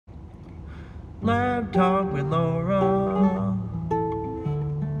Lab Talk with Laura.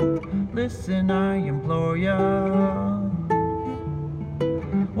 Listen, I implore ya.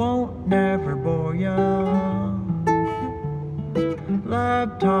 Won't never bore ya.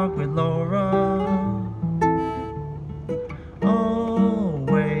 Lab Talk with Laura.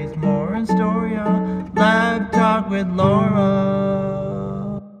 Always more in store, ya. Lab Talk with Laura.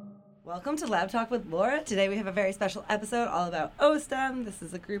 Welcome to Lab Talk with Laura. Today we have a very special episode all about OSTEM. This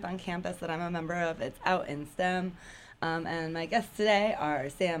is a group on campus that I'm a member of. It's out in STEM. And my guests today are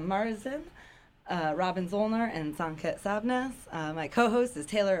Sam Marsden, Robin Zollner, and Sanket Sabnes. My co-host is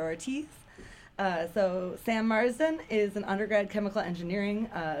Taylor Ortiz. So Sam Marsden is an undergrad chemical engineering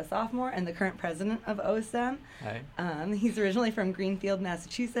sophomore and the current president of OSTEM. Hi. He's originally from Greenfield,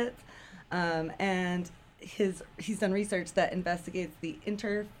 Massachusetts, and he's done research that investigates the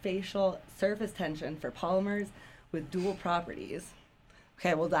interfacial surface tension for polymers with dual properties.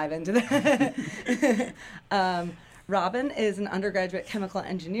 Okay, we'll dive into that. Robin is an undergraduate chemical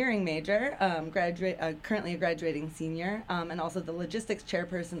engineering major, currently a graduating senior, and also the logistics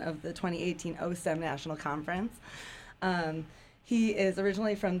chairperson of the 2018 OSTEM National Conference. He is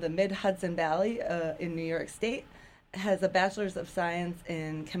originally from the Mid-Hudson Valley in New York State, has a bachelor's of science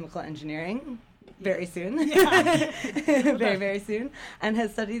in chemical engineering, very soon, very, very soon, and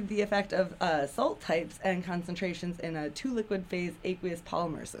has studied the effect of salt types and concentrations in a two-liquid phase aqueous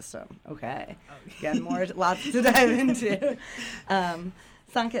polymer system. Okay. Again, lots to dive into.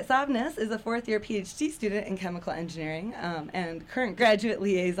 Sanket Sabnes is a fourth-year PhD student in chemical engineering and current graduate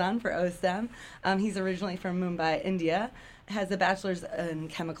liaison for OSTEM. He's originally from Mumbai, India, has a bachelor's in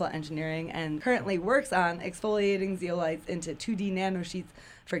chemical engineering, and currently works on exfoliating zeolites into 2D nanosheets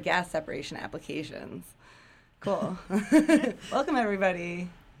for gas separation applications. Cool. Welcome, everybody.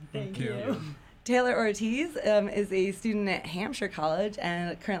 Thank you. Taylor Ortiz is a student at Hampshire College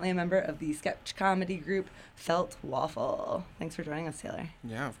and currently a member of the sketch comedy group Felt Waffle. Thanks for joining us, Taylor.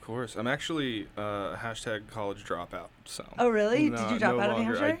 Yeah, of course. I'm actually hashtag college dropout. So. Oh, really? Did you drop out of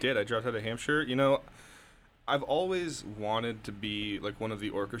Hampshire? I did. I dropped out of Hampshire. You know, I've always wanted to be like one of the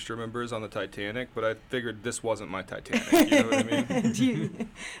orchestra members on the Titanic, but I figured this wasn't my Titanic. You know what I mean?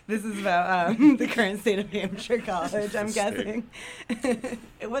 This is about the current state of Hampshire College, I'm guessing.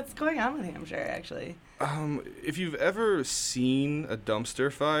 What's going on with Hampshire, actually? If you've ever seen a dumpster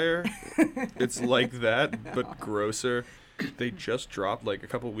fire, it's like that, but grosser. They just dropped, like, a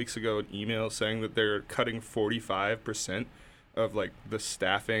couple of weeks ago, an email saying that they're cutting 45% of, like, the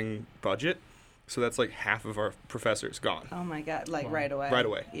staffing budget. So that's like half of our professors gone. Oh my God! Like wow. Right away. Right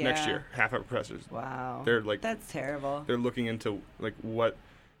away. Yeah. Next year, half our professors. Wow. They're like. That's terrible. They're looking into like what,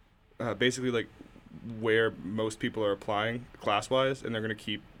 basically like, where most people are applying class-wise, and they're going to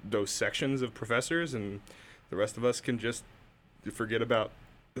keep those sections of professors, and the rest of us can just forget about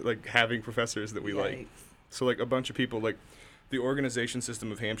like having professors that we like. So like a bunch of people, like the organization system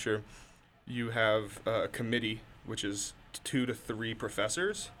of Hampshire, you have a committee which is 2 to 3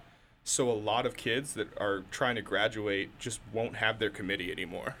 professors. So a lot of kids that are trying to graduate just won't have their committee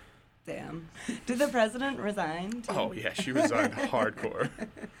anymore. Damn. Did the president resign? Oh, yeah, she resigned hardcore.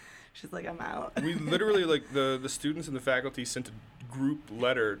 She's like, I'm out. We literally, like, the students and the faculty sent a group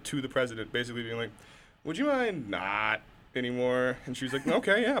letter to the president basically being like, would you mind not anymore? And she was like,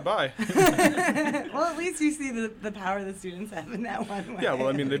 okay, yeah, bye. Well, at least you see the power the students have in that one way. Yeah, well,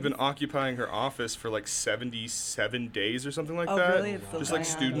 I mean, they've been occupying her office for like 77 days or something like that. Oh, really? It's still just like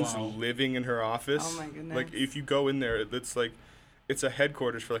students living in her office. Oh, my goodness. Like, if you go in there, it's like, it's a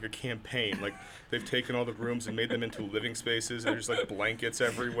headquarters for like a campaign. Like, they've taken all the rooms and made them into living spaces. And there's like blankets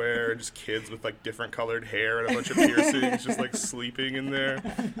everywhere, and just kids with like different colored hair and a bunch of piercings just like sleeping in there.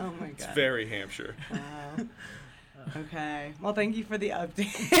 Oh, my God. It's very Hampshire. Wow. Okay. Well, thank you for the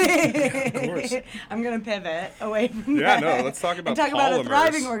update. Of course. I'm going to pivot away from that. Yeah, no, let's talk about talk polymers. about a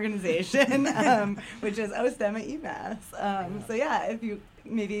thriving organization, which is OSTEM at UMass. So, yeah, if you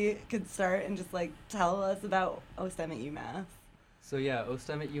maybe could start and just, like, tell us about OSTEM at UMass. So, yeah,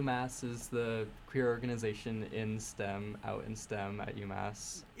 OSTEM at UMass is the queer organization in STEM, out in STEM at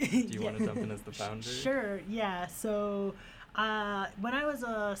UMass. Do you want to jump in as the founder? Sure, yeah. So, when I was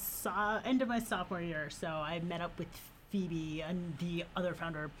end of my sophomore year or so, I met up with Phoebe and the other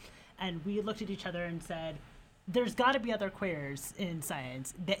founder, and we looked at each other and said, there's got to be other queers in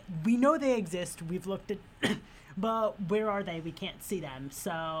science. We know they exist. We've looked at, but where are they? We can't see them.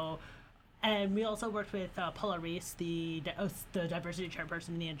 So, and we also worked with Paula Reese, the diversity chairperson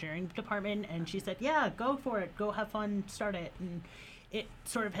in the engineering department, and she said, yeah, go for it. Go have fun. Start it. And it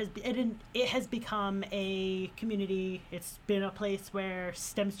sort of it has become a community. It's been a place where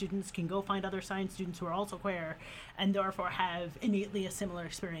STEM students can go find other science students who are also queer, and therefore have innately a similar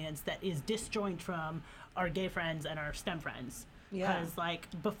experience that is disjoint from our gay friends and our STEM friends. Yeah. Because like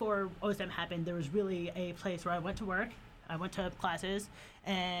before OSTEM happened, there was really a place where I went to work, I went to classes,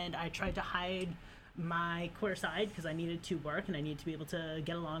 and I tried to hide my queer side because I needed to work and I needed to be able to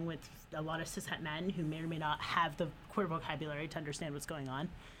get along with a lot of cishet men who may or may not have the queer vocabulary to understand what's going on.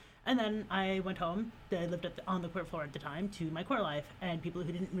 And then I went home. I lived on the queer floor at the time to my queer life and people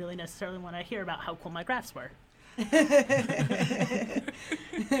who didn't really necessarily want to hear about how cool my graphs were.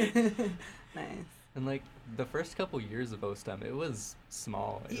 Nice. And like the first couple years of OSTEM, it was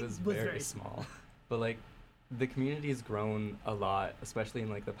small. It was very small. But like the community's grown a lot, especially in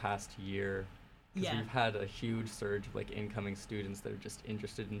like the past year. Because Yeah. we've had a huge surge of like incoming students that are just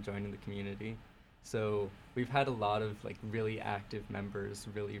interested in joining the community. So we've had a lot of like really active members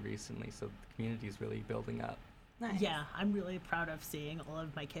really recently. So the community's really building up. Nice. Yeah, I'm really proud of seeing all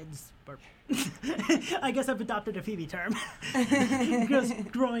of my kids, or I guess I've adopted a Phoebe term, because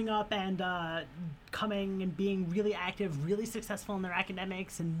growing up and coming and being really active, really successful in their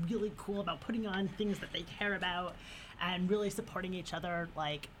academics, and really cool about putting on things that they care about, and really supporting each other.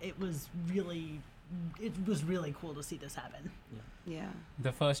 Like it was really cool to see this happen. Yeah.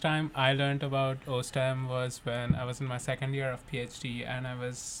 The first time I learned about OSTEM was when I was in my second year of PhD and I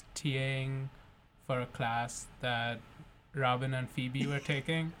was TAing for a class that Robin and Phoebe were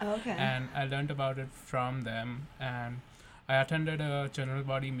taking. Okay. And I learned about it from them. And I attended a general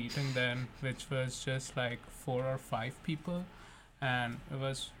body meeting then, which was just like 4 or 5 people. And it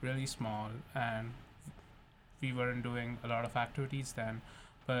was really small. And we weren't doing a lot of activities then.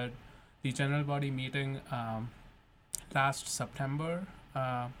 But the general body meeting last September,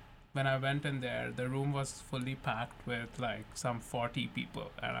 when I went in there, the room was fully packed with like some 40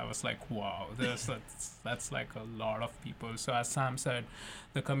 people, and I was like, wow, that's like a lot of people. So as Sam said,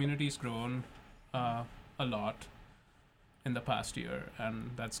 the community's grown a lot in the past year,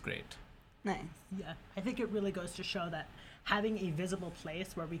 and that's great. Nice. Yeah, I think it really goes to show that having a visible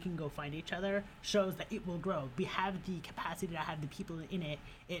place where we can go find each other shows that it will grow. We have the capacity to have the people in it.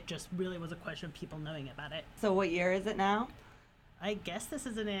 It just really was a question of people knowing about it. So what year is it now? I guess this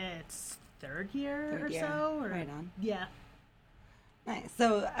is in its third year Third or year. so. Or, Right on. Yeah. Nice.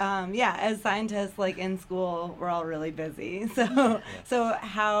 So, yeah, as scientists, like in school, we're all really busy. So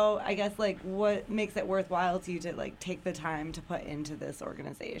how, I guess, like, what makes it worthwhile to you to like take the time to put into this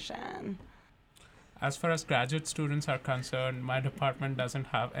organization? As far as graduate students are concerned, my department doesn't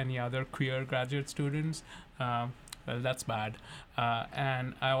have any other queer graduate students. Well, that's bad.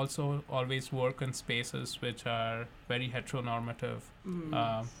 And I also always work in spaces which are very heteronormative.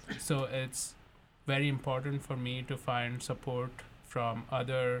 So it's very important for me to find support from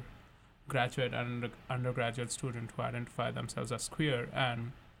other graduate and undergraduate students who identify themselves as queer.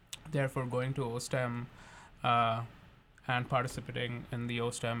 And therefore going to OSTEM and participating in the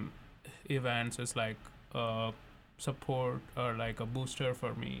OSTEM events is like a support or like a booster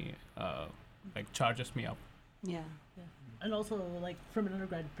for me, like charges me up. Yeah. And also, like, from an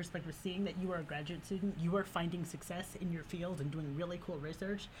undergraduate perspective, seeing that you are a graduate student, you are finding success in your field and doing really cool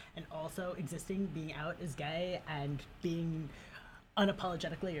research, and also existing, being out as gay, and being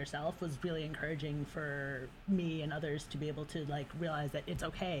unapologetically yourself was really encouraging for me and others to be able to, like, realize that it's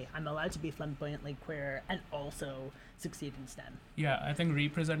okay. I'm allowed to be flamboyantly queer and also succeed in STEM. Yeah, I think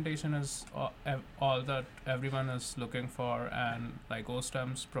representation is all that everyone is looking for, and like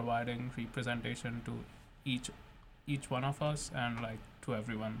OSTEM's providing representation to each one of us and like to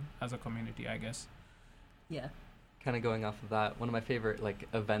everyone as a community, I guess. Yeah. Kind of going off of that, one of my favorite like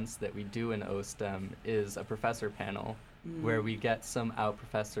events that we do in OSTEM is a professor panel where we get some out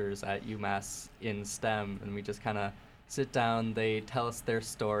professors at UMass in STEM and we just kind of sit down. They tell us their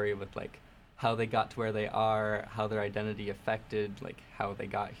story with like how they got to where they are, how their identity affected, like how they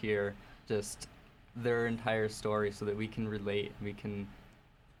got here, just their entire story so that we can relate, we can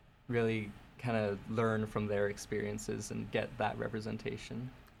really kind of learn from their experiences and get that representation.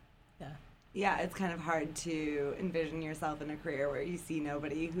 Yeah. Yeah, it's kind of hard to envision yourself in a career where you see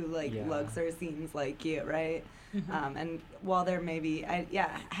nobody who like Yeah. looks or seems like you, right? And while there may be, I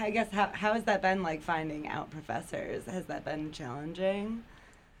guess how has that been like finding out professors? Has that been challenging?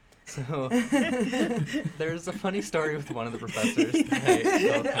 So there's a funny story with one of the professors that I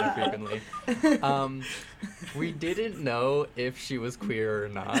tell kind of frequently. We didn't know if she was queer or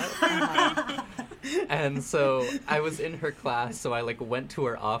not. And so I was in her class, so I like went to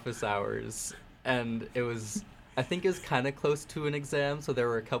her office hours, and I think it was kind of close to an exam, so there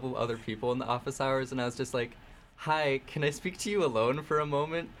were a couple other people in the office hours, and I was just like, hi, can I speak to you alone for a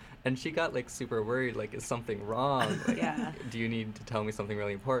moment? And she got like super worried, like, is something wrong? Like, Yeah. do you need to tell me something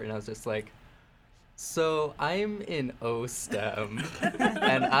really important? I was just like, so I'm in OSTEM,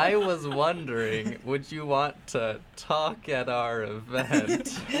 and I was wondering, would you want to talk at our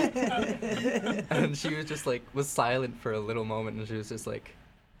event? And she was just like, was silent for a little moment, and she was just like,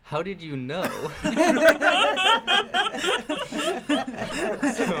 how did you know?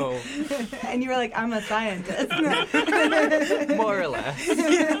 So, And you were like, I'm a scientist. more or less.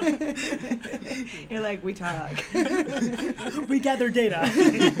 You're like, we talk. We gather data.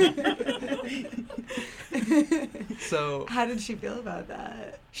 So How did she feel about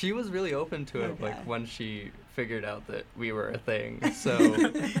that? she was really open to it, Okay. like, when she figured out that we were a thing. So,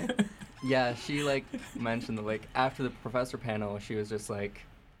 yeah, she, like, mentioned that, like, after the professor panel, she was just like,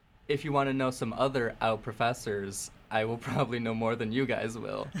 if you want to know some other out professors, I will probably know more than you guys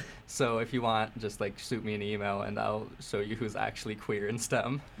will. So if you want, just, like, shoot me an email, and I'll show you who's actually queer in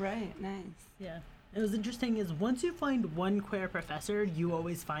STEM. Right, nice. Yeah. It was interesting is once you find one queer professor, you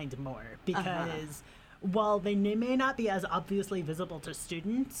always find more because while they may not be as obviously visible to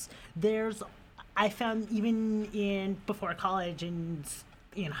students, I found even in before college and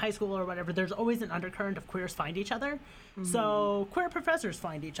in high school or whatever, there's always an undercurrent of queers find each other. So queer professors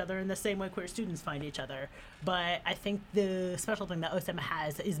find each other in the same way queer students find each other. But I think the special thing that OSTEM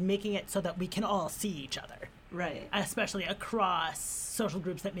has is making it so that we can all see each other, Right. especially across social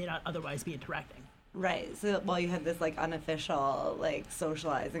groups that may not otherwise be interacting. Right. So while you had this like unofficial like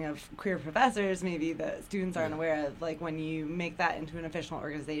socializing of queer professors, maybe the students aren't aware of, like, when you make that into an official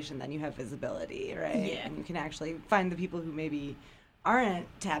organization, then you have visibility, right? Yeah. And you can actually find the people who maybe aren't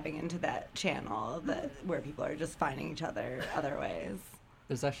tapping into that channel where people are just finding each other other ways.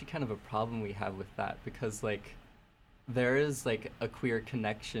 There's actually kind of a problem we have with that because, like, there is, like, a queer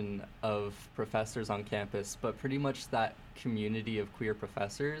connection of professors on campus, but pretty much that community of queer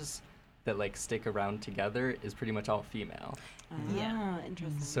professors that, like, stick around together is pretty much all female. Yeah. Ah,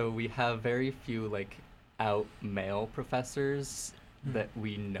 interesting. So we have very few, like, out male professors that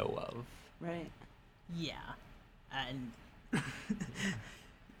we know of. Right. Yeah. And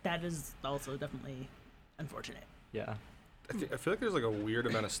that is also definitely unfortunate. Yeah. I feel like there's like a weird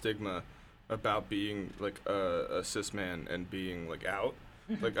amount of stigma about being like a cis man and being like out.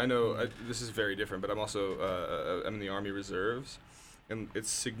 Like I know this is very different, but I'm also I'm in the Army Reserves, and it's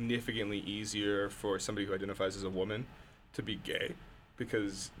significantly easier for somebody who identifies as a woman to be gay,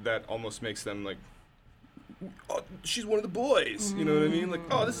 because that almost makes them like, oh, she's one of the boys. You know what I mean? Like,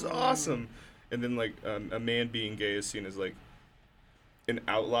 oh, this is awesome. And then like a man being gay is seen as like an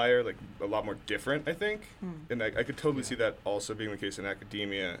outlier, like a lot more different, I think. And I could totally see that also being the case in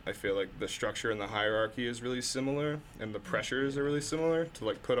academia. I feel like the structure and the hierarchy is really similar, and the pressures are really similar to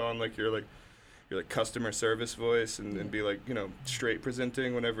like put on like your customer service voice and be like, you know, straight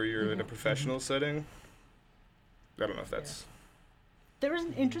presenting whenever you're in a professional setting. I don't know if that's There was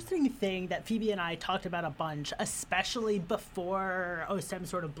an interesting thing that Phoebe and I talked about a bunch, especially before OSTEM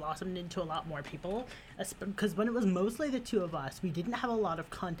sort of blossomed into a lot more people. Because when it was mostly the two of us, we didn't have a lot of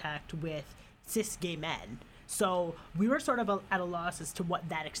contact with cis gay men. So we were sort of at a loss as to what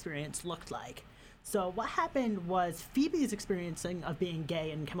that experience looked like. So what happened was Phoebe's experiencing of being gay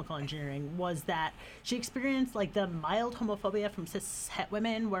in chemical engineering was that she experienced like the mild homophobia from cis het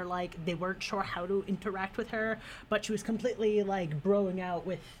women where like they weren't sure how to interact with her, but she was completely like broing out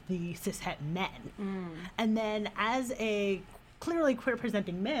with the cis het men. And then as a clearly queer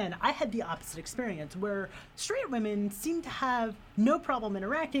presenting man, I had the opposite experience where straight women seemed to have no problem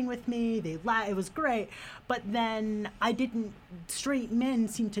interacting with me. It was great, but then straight men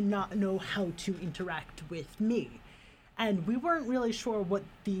seemed to not know how to interact with me. And we weren't really sure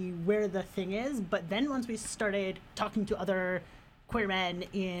where the thing is, but then once we started talking to other queer men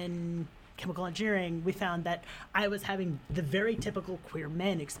in chemical engineering, we found that I was having the very typical queer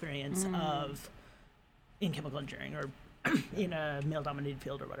men experience in chemical engineering or in a male-dominated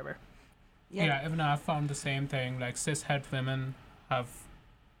field or whatever. Yeah, even I've found the same thing. Like cis-het women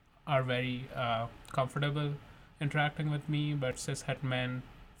are very comfortable interacting with me, but cis-het men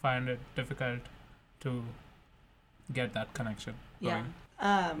find it difficult to get that connection Yeah.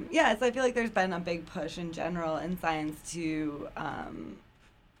 going. So I feel like there's been a big push in general in science to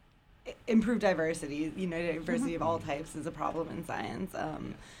improve diversity. You know, diversity of all types is a problem in science,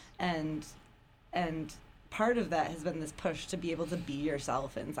 and part of that has been this push to be able to be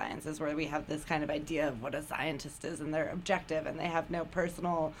yourself in sciences, where we have this kind of idea of what a scientist is, and they're objective, and they have no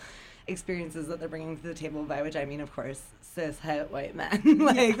personal experiences that they're bringing to the table, by which I mean, of course, cis, het, white men.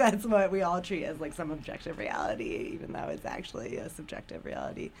 That's what we all treat as, like, some objective reality, even though it's actually a subjective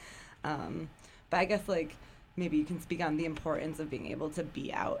reality. But I guess, like, maybe you can speak on the importance of being able to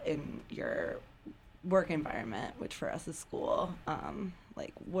be out in your work environment, which for us is school.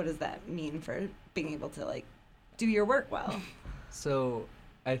 Like, what does that mean for being able to, like, do your work well? So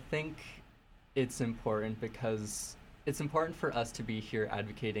I think it's important because it's important for us to be here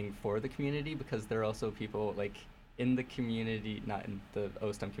advocating for the community, because there are also people like in the community, not in the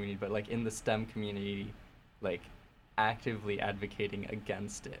OSTEM community, but like in the STEM community, like actively advocating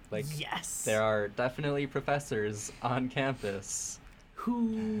against it. Like, Yes. there are definitely professors on campus.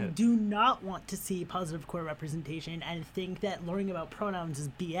 Who do not want to see positive queer representation and think that learning about pronouns is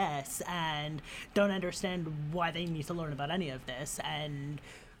BS and don't understand why they need to learn about any of this and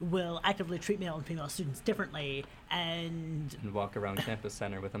will actively treat male and female students differently and And walk around campus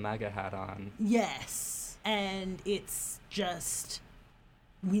center with a MAGA hat on. yes. And it's just,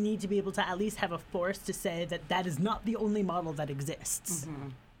 we need to be able to at least have a force to say that that is not the only model that exists.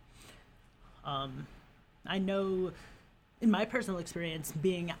 I know in my personal experience,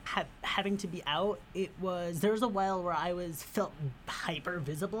 being having to be out, there was a while where I felt hyper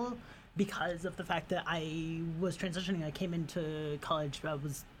visible because of the fact that I was transitioning. I came into college, I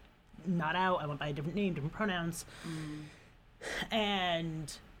was not out. I went by a different name, different pronouns,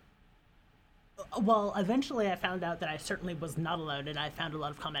 and well, eventually I found out that I certainly was not alone, and I found a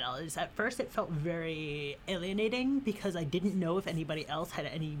lot of commonalities. At first, it felt very alienating because I didn't know if anybody else had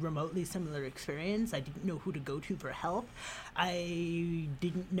any remotely similar experience. I didn't know who to go to for help. I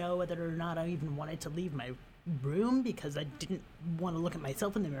didn't know whether or not I even wanted to leave my room because I didn't want to look at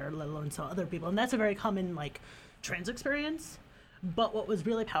myself in the mirror, let alone some other people. And that's a very common, like, trans experience. But what was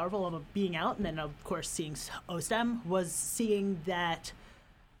really powerful about being out, and then, of course, seeing OSTEM, was seeing that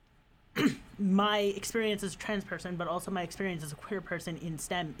my experience as a trans person, but also my experience as a queer person in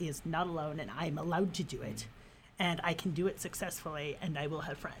STEM is not alone, and I'm allowed to do it. And I can do it successfully, and I will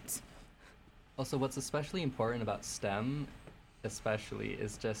have friends. Also, what's especially important about STEM, especially,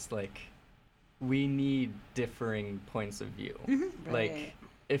 is just like we need differing points of view. Right. Like,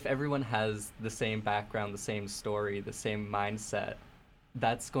 if everyone has the same background, the same story, the same mindset,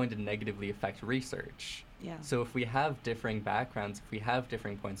 that's going to negatively affect research. Yeah. So if we have differing backgrounds, if we have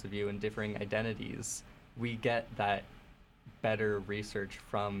differing points of view and differing identities, we get that better research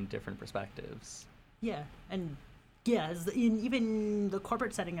from different perspectives. Yeah, and yeah, even the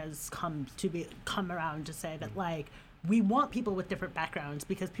corporate setting has come around to say that, like, we want people with different backgrounds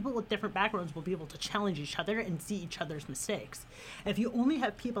because people with different backgrounds will be able to challenge each other and see each other's mistakes. If you only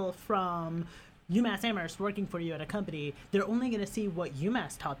have people from UMass Amherst working for you at a company, they're only going to see what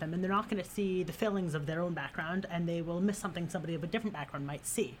UMass taught them, and they're not going to see the failings of their own background, and they will miss something somebody of a different background might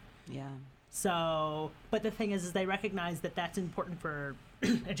see. Yeah. So, but the thing is they recognize that that's important for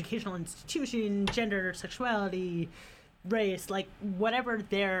educational institution, gender, sexuality, race, like whatever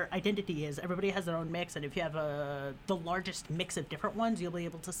their identity is. Everybody has their own mix, and if you have the largest mix of different ones, you'll be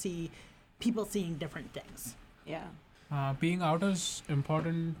able to see people seeing different things. Yeah. Being out is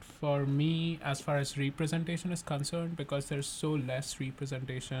important for me as far as representation is concerned, because there's so less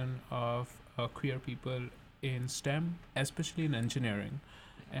representation of queer people in STEM, especially in engineering.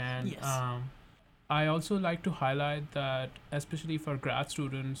 And Yes. I also like to highlight that, especially for grad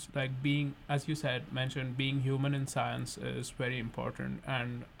students, like being, as you mentioned, being human in science is very important.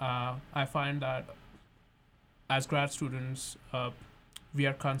 And I find that as grad students, we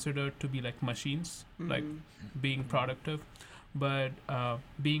are considered to be like machines, like being productive, but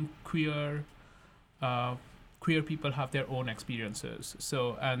being queer people have their own experiences.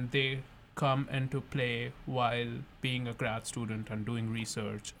 So, and they come into play while being a grad student and doing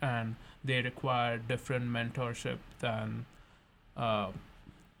research, and they require different mentorship than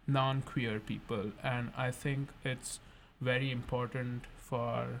non-queer people. And I think it's very important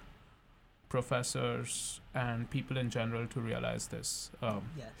for professors and people in general to realize this.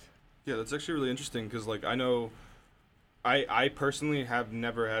 Yes. Yeah, that's actually really interesting because, like, I know I personally have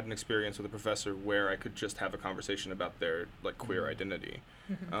never had an experience with a professor where I could just have a conversation about their, like, queer identity.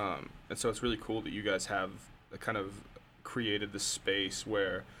 And so it's really cool that you guys have kind of created this space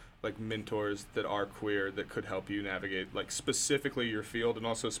where, like, mentors that are queer that could help you navigate, like, specifically your field and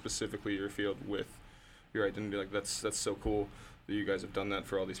also specifically your field with your identity. Like, that's so cool that you guys have done that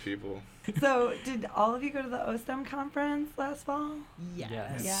for all these people. So, did all of you go to the OSTEM conference last fall?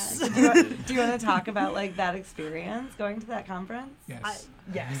 Yes. Yes. Yeah. Do you want to talk about, like, that experience going to that conference? Yes.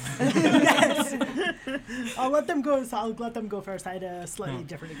 Yes. Yes. I'll let them go. So I'll let them go first. I had a slightly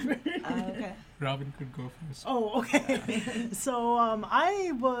different experience. Okay. Robin could go first. Oh, okay. So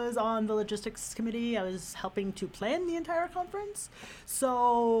I was on the logistics committee. I was helping to plan the entire conference.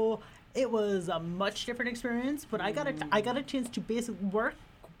 So it was a much different experience, but I got a chance to basically work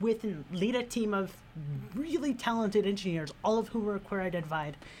with and lead a team of really talented engineers, all of whom were queer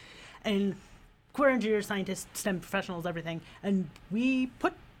identified, and queer engineers, scientists, STEM professionals, everything. And we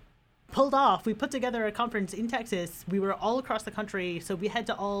put together a conference in Texas. We were all across the country, so we had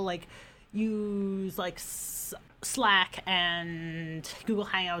to all like use like Slack and Google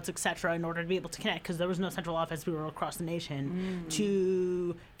Hangouts, etc., in order to be able to connect, because there was no central office. We were across the nation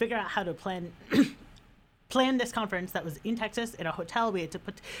to figure out how to plan this conference that was in Texas in a hotel. We had to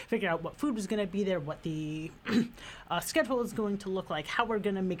figure out what food was going to be there, what the schedule was going to look like, how we're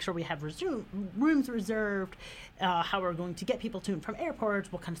going to make sure we have rooms reserved, how we're going to get people to and from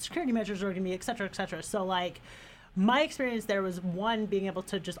airports, what kind of security measures are going to be, et cetera, et cetera. So like my experience there was, one, being able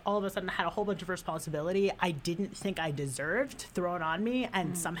to just all of a sudden had a whole bunch of responsibility I didn't think I deserved thrown on me,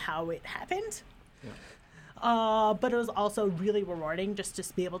 and somehow it happened. Yeah. But it was also really rewarding just to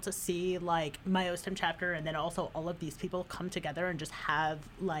be able to see like my OSTEM chapter, and then also all of these people come together and just have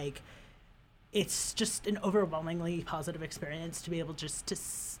like, it's just an overwhelmingly positive experience to be able just to,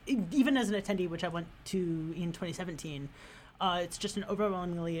 even as an attendee, which I went to in 2017, it's just an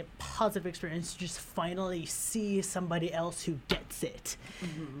overwhelmingly positive experience to just finally see somebody else who gets it.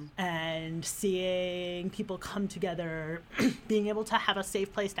 And seeing people come together, being able to have a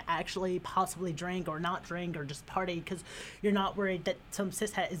safe place to actually possibly drink or not drink or just party, because you're not worried that some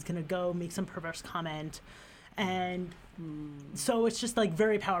cishet is going to go make some perverse comment. And so it's just like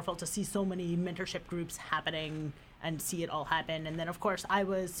very powerful to see so many mentorship groups happening and see it all happen. And then of course I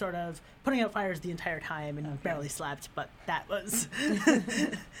was sort of putting out fires the entire time and barely slept, but that was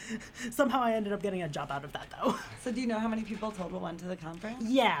somehow I ended up getting a job out of that though. So do you know how many people total went to the conference?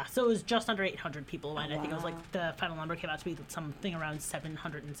 Yeah, so it was just under 800 people went. Oh, I think it was wow. like the final number came out to be something around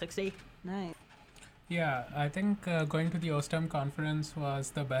 760. Nice. Yeah, I think going to the OSTEM conference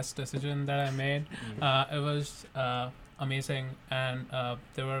was the best decision that I made. It was amazing, and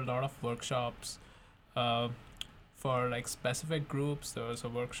there were a lot of workshops for like specific groups. There was a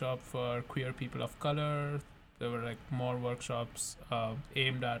workshop for queer people of color. There were like more workshops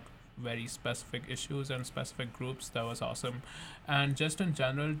aimed at very specific issues and specific groups. That was awesome. And just in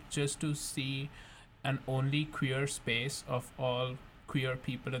general, just to see an only queer space of all queer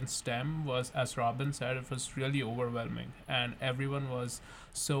people in STEM was, as Robin said, it was really overwhelming, and everyone was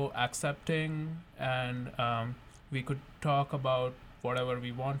so accepting, and we could talk about whatever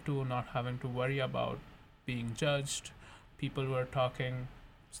we want to, not having to worry about being judged. People were talking,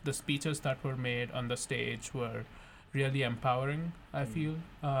 the speeches that were made on the stage were really empowering, I feel,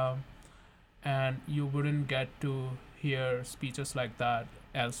 and you wouldn't get to hear speeches like that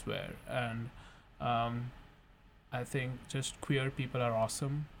elsewhere. And I think just queer people are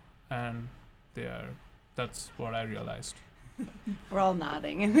awesome, and that's what I realized. We're all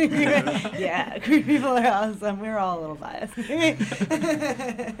nodding. Yeah, queer people are awesome. We're all a little biased.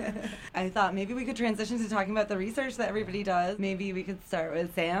 I thought maybe we could transition to talking about the research that everybody does. Maybe we could start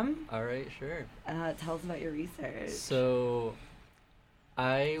with Sam. All right, sure. Tell us about your research. So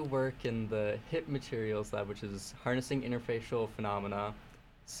I work in the HIP materials lab, which is harnessing interfacial phenomena.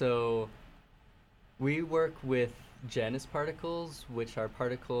 So we work with Janus particles, which are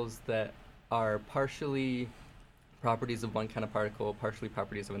particles that are partially properties of one kind of particle, partially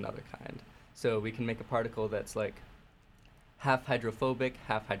properties of another kind. So we can make a particle that's like half hydrophobic,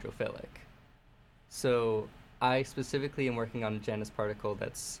 half hydrophilic. So I specifically am working on a Janus particle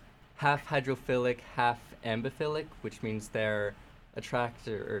that's half hydrophilic, half amphiphilic, which means they attract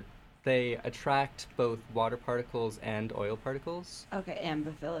both water particles and oil particles. Okay,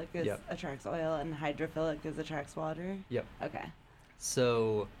 amphiphilic attracts oil, and hydrophilic attracts water? Yep. Okay.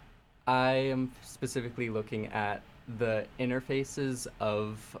 So I am specifically looking at the interfaces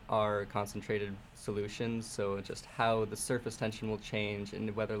of our concentrated solutions, so just how the surface tension will change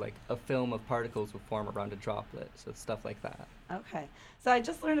and whether like a film of particles will form around a droplet, so stuff like that. Okay. So I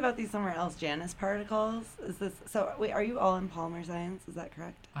just learned about these somewhere else, Janus particles. Wait, are you all in polymer science? Is that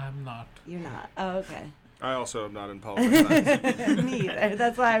correct? I'm not. You're not. Oh, okay. I also am not in polymer science. Me either.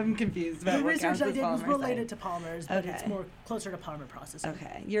 That's why I'm confused about The what research counts I as did was polymer related science. to polymers, but it's Okay. more closer to polymer processing.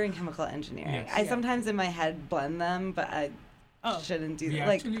 Okay. You're in chemical engineering. Yes. I Yeah. sometimes in my head blend them, but I shouldn't do We that.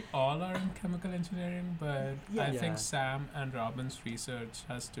 Like, actually all are in chemical engineering, but Yeah. I Yeah. think Sam and Robin's research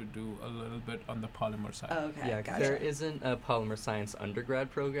has to do a little bit on the polymer side. oh, okay. Yeah, 'cause Gotcha. there isn't a polymer science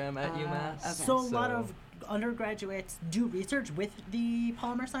undergrad program at UMass. okay. So a lot of undergraduates do research with the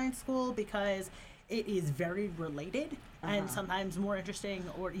polymer science school because it is very related and sometimes more interesting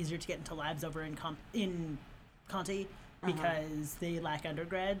or easier to get into labs over in Conti because they lack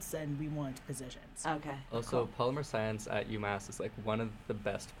undergrads and we want positions. Okay. Also, cool. polymer science at UMass is like one of the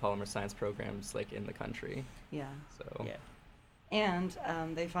best polymer science programs like in the country. Yeah. So Yeah. And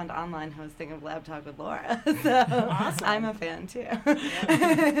they fund online hosting of Lab Talk with Laura. So Awesome. I'm a fan too.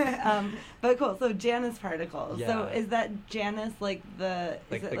 But cool. So Janus particles. So Yeah. is that Janus like the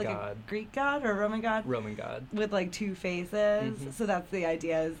Like is it the like god. a Greek god or a Roman god? Roman god. With like two faces. Mhm. So that's the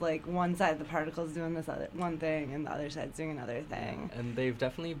idea, is like one side of the particle's doing this other one thing and the other side's doing another thing. And they've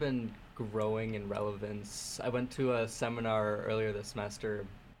definitely been growing in relevance. I went to a seminar earlier this semester.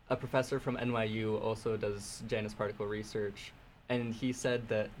 A professor from NYU also does Janus particle research, and he said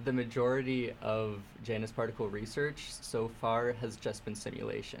that the majority of Janus particle research so far has just been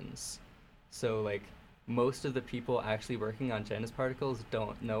simulations. So like most of the people actually working on Janus particles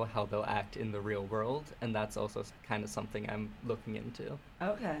don't know how they'll act in the real world, and that's also kind of something I'm looking into.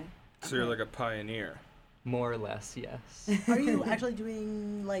 Okay. So you're like a pioneer. More or less, yes. Are you actually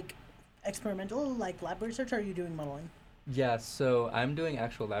doing like experimental, like lab research, or are you doing modeling? Yeah, so I'm doing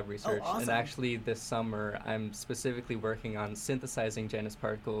actual lab research, and awesome. actually this summer I'm specifically working on synthesizing Janus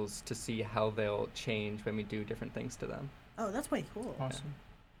particles to see how they'll change when we do different things to them. Oh, that's way cool. Awesome.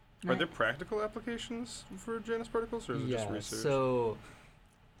 Are there practical applications for Janus particles, or is it just research? So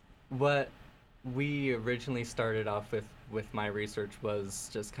what we originally started off with my research was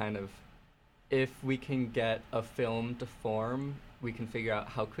just kind of, if we can get a film to form, we can figure out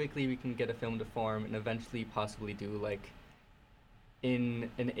how quickly we can get a film to form, and eventually possibly do like in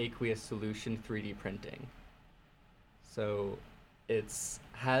an aqueous solution 3D printing. So it's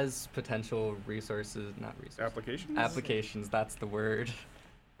has potential resources, not resources. Applications? Applications, that's the word,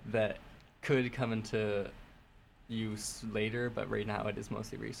 that could come into use later, but right now it is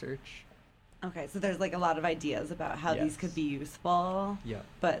mostly research. Okay, so there's like a lot of ideas about how these Yes. could be useful. Yeah.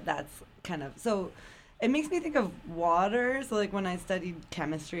 But that's kind of, so it makes me think of water. So like when I studied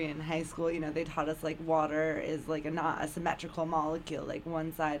chemistry in high school, you know, they taught us like water is like not a symmetrical molecule. Like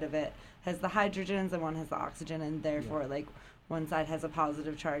one side of it has the hydrogens and one has the oxygen, and therefore like one side has a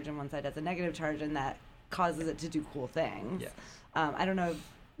positive charge and one side has a negative charge, and that causes it to do cool things. Yes. I don't know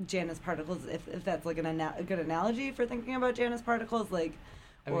if Janus particles, if that's like a good analogy for thinking about Janus particles, like,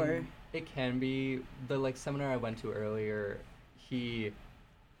 I or mean, it can be. The like seminar I went to earlier, he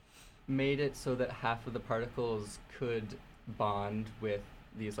made it so that half of the particles could bond with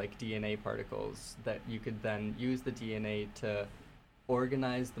these like DNA particles, that you could then use the DNA to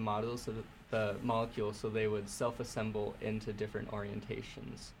organize the models, so that the molecules, so they would self-assemble into different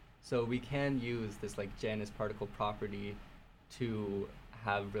orientations. So we can use this like Janus particle property to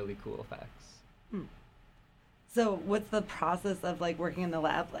have really cool effects. So what's the process of like working in the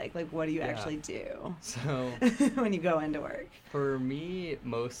lab like? Like what do you Yeah. actually do So when you go into work? for me,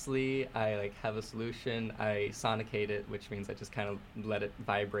 mostly I like have a solution, I sonicate it, which means I just kind of let it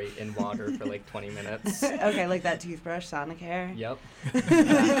vibrate in water for like 20 minutes. Okay, like that toothbrush Sonicare? Yep.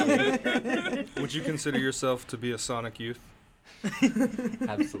 Would you consider yourself to be a Sonic youth?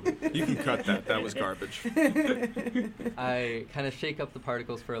 Absolutely. You can cut that. That was garbage. I kind of shake up the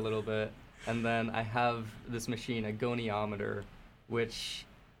particles for a little bit, and then I have this machine, a goniometer, which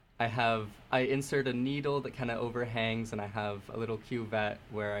I insert a needle that kind of overhangs, and I have a little cuvette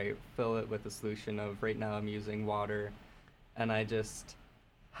where I fill it with a solution of, right now I'm using water, and I just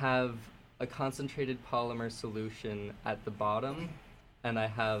have a concentrated polymer solution at the bottom, and I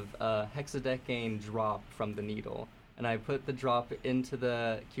have a hexadecane drop from the needle. And I put the drop into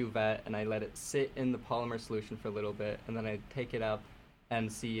the cuvette, and I let it sit in the polymer solution for a little bit, and then I take it up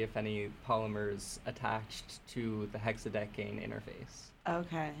and see if any polymers attached to the hexadecane interface.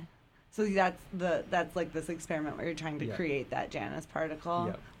 Okay. So that's like this experiment where you're trying to Yeah. create that Janus particle.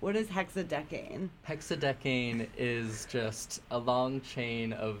 Yep. What is hexadecane? Hexadecane is just a long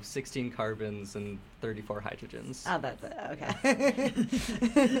chain of 16 carbons and 34 hydrogens. Oh, that's it. Okay.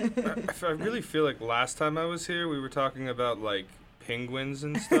 I really feel like last time I was here, we were talking about like penguins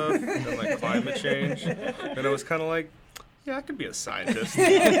and stuff and like climate change, and I was kind of like, yeah, I could be a scientist.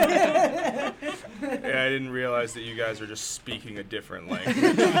 Yeah, I didn't realize that you guys are just speaking a different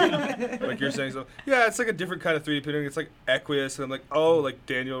language. Like you're saying, so yeah, it's like a different kind of 3D printing. It's like aqueous, and I'm like, oh, like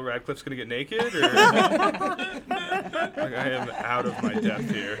Daniel Radcliffe's gonna get naked, or like I am out of my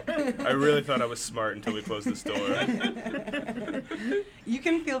depth here. I really thought I was smart until we closed this door. You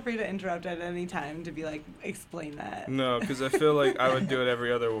can feel free to interrupt at any time to be like, explain that. No, because I feel like I would do it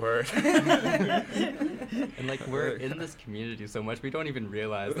every other word. And like we're in this community so much, we don't even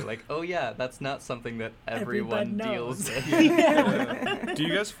realize that, like, oh yeah, that's not something that everyone deals knows. with. Do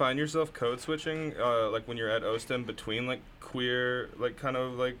you guys find yourself code switching, like when you're at OSTEM, between like queer, like kind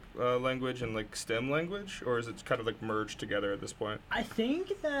of like language and like STEM language, or is it kind of like merged together at this point? I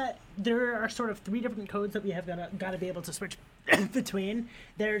think that there are sort of three different codes that we have got to be able to switch between.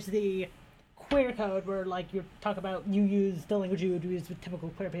 There's the queer code where like you talk about you use the language you would use with typical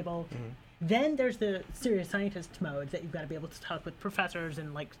queer people. Then there's the serious scientist modes that you've got to be able to talk with professors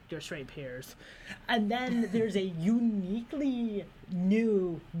and like your straight peers. And then there's a uniquely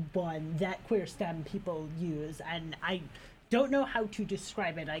new one that queer STEM people use, and I don't know how to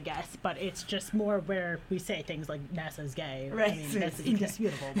describe it, I guess, but it's just more where we say things like NASA's gay. Right, I mean, that's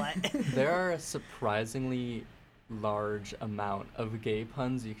indisputable, but There are a surprisingly large amount of gay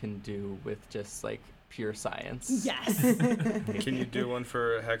puns you can do with just like pure science. yes. Can you do one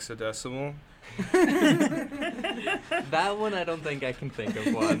for hexadecimal? That one I don't think I can think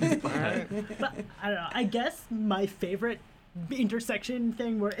of one. But But I don't know. I guess my favorite intersection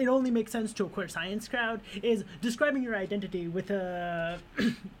thing where it only makes sense to a queer science crowd is describing your identity with a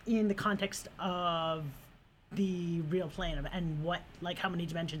in the context of the real plane of, and what like how many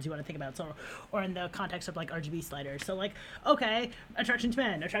dimensions you want to think about, so or in the context of like RGB sliders. So like, okay, attraction to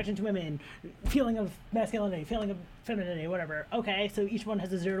men, attraction to women, feeling of masculinity, feeling of femininity, whatever. Okay, so each one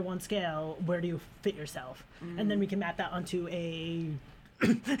has a 0 to 1 scale. Where do you fit yourself? And then we can map that onto a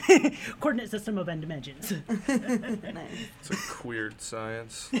coordinate system of n dimensions. Nice. It's a queer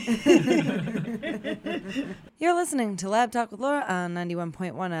science. You're listening to Lab Talk with Laura on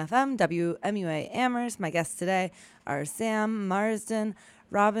 91.1 FM, WMUA Amherst. My guests today are Sam Marsden,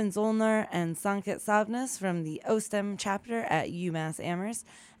 Robin Zollner, and Sanket Savnas from the OSTEM chapter at UMass Amherst.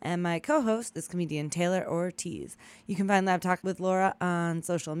 And my co-host is comedian Taylor Ortiz. You can find Lab Talk with Laura on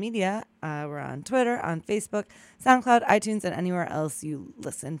social media. We're on Twitter, on Facebook, SoundCloud, iTunes, and anywhere else you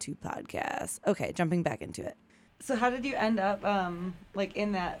listen to podcasts. Okay, jumping back into it. So how did you end up like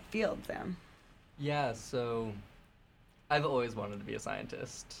in that field, Sam? yeah, so I've always wanted to be a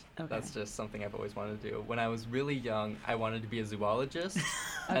scientist. Okay. That's just something I've always wanted to do. When I was really young, I wanted to be a zoologist,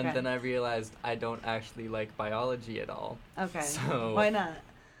 Okay. and then I realized I don't actually like biology at all. Okay. So Why not?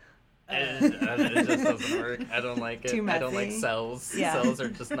 it just doesn't work. I don't like it. Too I don't like messy? cells. Yeah. Cells are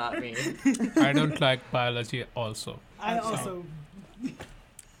just not me. I don't like biology also. I also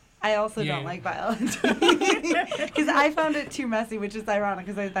I also Yeah. don't like biology because I found it too messy, which is ironic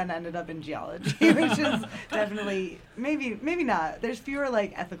because I then ended up in geology, which is definitely maybe not. There's fewer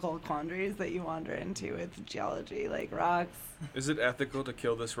like ethical quandaries that you wander into with geology, like rocks. Is it ethical to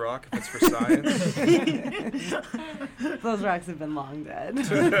kill this rock if it's for science? Those rocks have been long dead.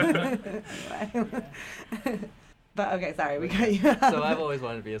 Anyway. But okay, sorry, we got you. So I've always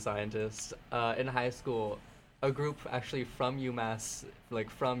wanted to be a scientist. In high school, a group actually from UMass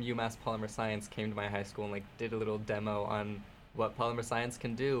Polymer Science came to my high school and like did a little demo on what polymer science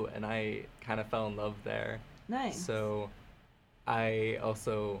can do, and I kind of fell in love there. Nice. So I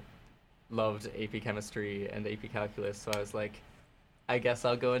also loved AP chemistry and AP calculus, so I was like, I guess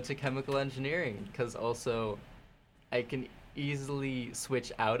I'll go into chemical engineering, because also I can easily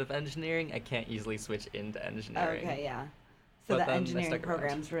switch out of engineering. I can't easily switch into engineering. Okay, yeah. So But the then I engineering stuck around.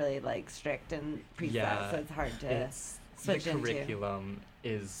 program's really like strict and preset, Yeah, so it's hard to It's switch the into. curriculum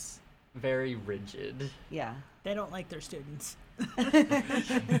is very rigid. Yeah. they don't like their students.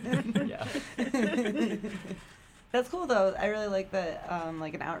 Yeah. That's cool though. I really like that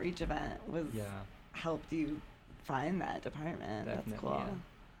like an outreach event was Yeah. helped you find that department. That's Definitely, cool. yeah.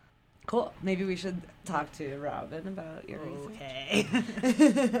 Cool. Maybe we should talk to Robin about your research.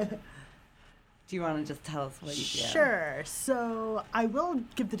 Okay. Do you want to just tell us what you do? Sure. So I will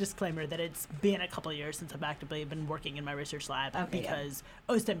give the disclaimer that it's been a couple of years since I've actively been working in my research lab Okay, yeah. because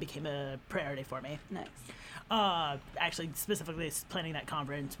OSTEM became a priority for me. Nice. Actually, specifically planning that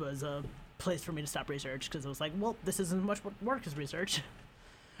conference was a place for me to stop research because I was like, well, this isn't much work as research.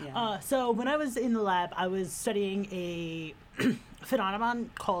 Yeah. So when I was in the lab, I was studying a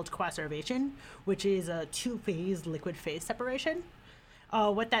phenomenon called coacervation, which is a two-phase liquid phase separation.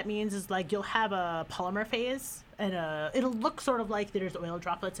 What that means is like you'll have a polymer phase, and it'll look sort of like there's oil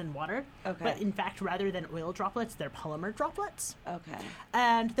droplets in water. Okay. But in fact, rather than oil droplets, they're polymer droplets. Okay.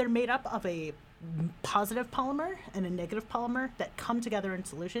 And they're made up of a positive polymer and a negative polymer that come together in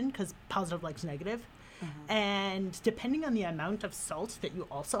solution because positive likes negative. And depending on the amount of salt that you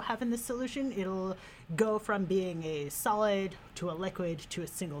also have in this solution, it'll go from being a solid to a liquid to a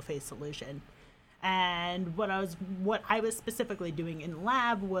single phase solution. And what I was specifically doing in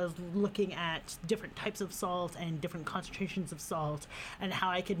lab was looking at different types of salt and different concentrations of salt and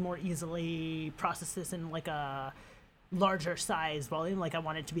how I could more easily process this in like a larger size volume. Like I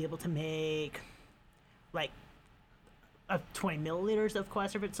wanted to be able to make like a 20 milliliters of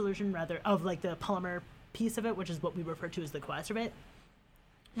coacervate solution rather of like the polymer piece of it, which is what we refer to as the coacervate.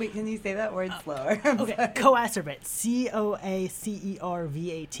 Wait, can you say that word slower? I'm Okay, sorry. coacervate.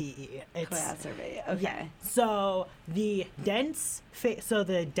 Coacervate. It's Coacervate. Okay. yeah. So the dense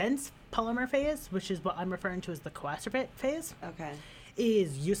polymer phase, which is what I'm referring to as the coacervate phase, Okay.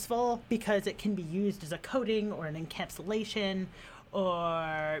 is useful because it can be used as a coating or an encapsulation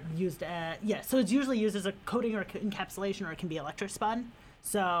or used as, so it's usually used as a coating or encapsulation, or it can be electrospun.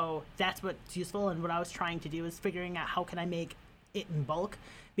 So that's what's useful. And what I was trying to do is figuring out how can I make it in bulk,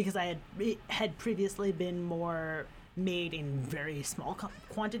 because it had previously been more made in very small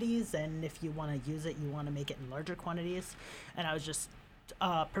quantities, and if you want to use it, you want to make it in larger quantities. And I was just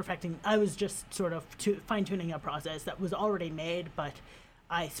sort of fine-tuning a process that was already made, but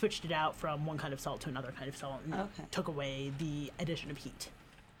I switched it out from one kind of salt to another kind of salt and Okay. took away the addition of heat.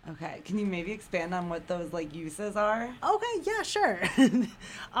 Okay. Can you maybe expand on what those like uses are? Okay, yeah, sure.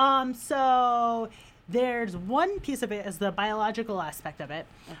 So there's one piece of it is the biological aspect of it,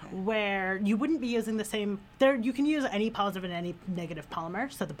 Okay. where you wouldn't be using the same. You can use any positive and any negative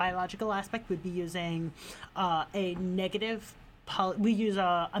polymer. So the biological aspect would be using a negative. We use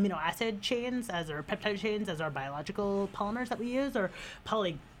amino acid chains or peptide chains as our biological polymers that we use, or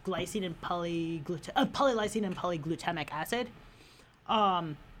polyglycine and polylysine and polyglutamic acid.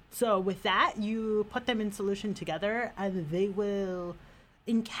 So with that, you put them in solution together, and they will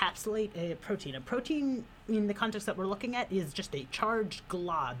encapsulate a protein. A protein, in the context that we're looking at, is just a charged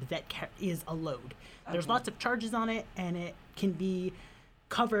glob that is a load. There's Okay. lots of charges on it, and it can be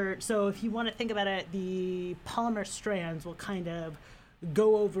covered. So if you want to think about it, the polymer strands will kind of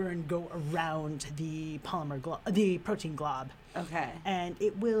go over and go around the the protein glob, Okay. and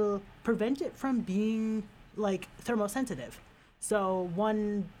it will prevent it from being like thermosensitive. So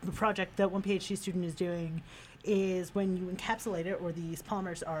one project that one PhD student is doing is when you encapsulate it, or these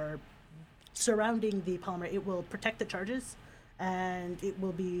polymers are surrounding the polymer, it will protect the charges, and it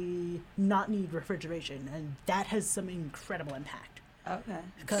will not need refrigeration, and that has some incredible impact. Okay.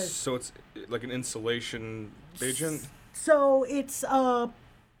 Because So it's like an insulation agent. so it's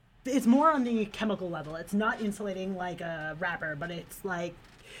more on the chemical level. It's not insulating like a wrapper, but it's like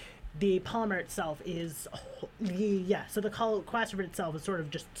the polymer itself is so the coacervate itself is sort of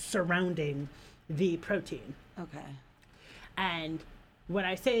just surrounding the protein. Okay. And when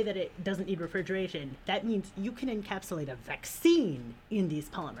I say that it doesn't need refrigeration, that means you can encapsulate a vaccine in these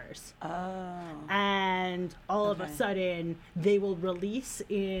polymers. Oh. And all of a Okay. sudden they will release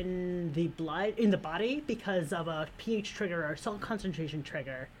in the blood, in the body, because of a pH trigger or salt concentration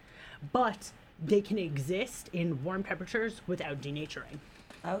trigger, but they can exist in warm temperatures without denaturing.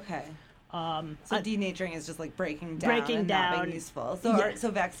 Okay. So So denaturing is just like breaking down and not down. being useful. So Yeah.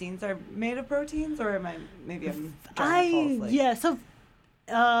 so vaccines are made of proteins, or am I'm drawing falsely?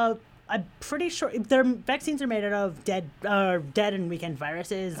 I'm pretty sure their vaccines are made out of dead and weakened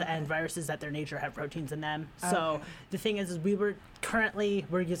viruses, and viruses that their nature have proteins in them. So Okay. the thing is we're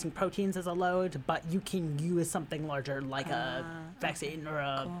using proteins as a load, but you can use something larger like a vaccine or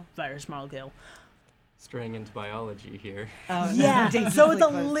a Cool. virus molecule. Straying into biology here. Oh, Yeah, so dangerously it's a close to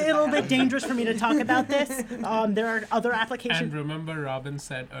little bit biology. dangerous for me to talk about this. There are other And applications. remember, Robin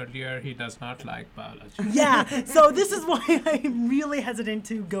said earlier he does not like biology. Yeah, so this is why I'm really hesitant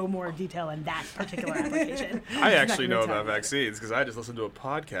to go more detail in that particular application. I actually gonna know tell about me. vaccines because I just listened to a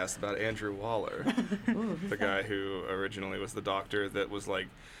podcast about Andrew Waller, the guy who originally was the doctor that was like,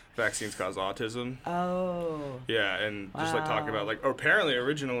 vaccines cause autism. Oh. Yeah, and just like talking about Wow. apparently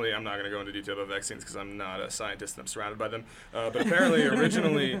originally, I'm not going to go into detail about vaccines because I'm not a scientist and I'm surrounded by them. But apparently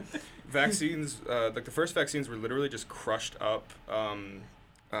originally, vaccines, like the first vaccines were literally just crushed up,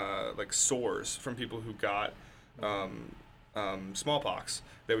 like sores from people who got smallpox.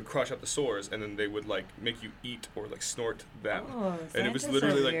 They would crush up the sores and then they would like make you eat or like snort them. Oh, And it was scientists are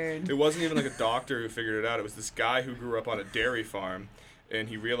literally like, weird. it wasn't even like a doctor who figured it out. It was this guy who grew up on a dairy farm. And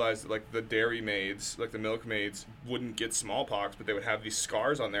he realized that, like, the dairy maids, like the milkmaids, wouldn't get smallpox, but they would have these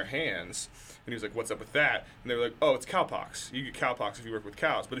scars on their hands. And he was like, what's up with that? And they were like, oh, it's cowpox. You get cowpox if you work with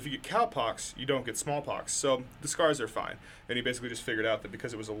cows. But if you get cowpox, you don't get smallpox. So the scars are fine. And he basically just figured out that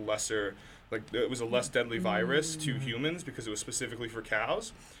because it was a less deadly virus to humans because it was specifically for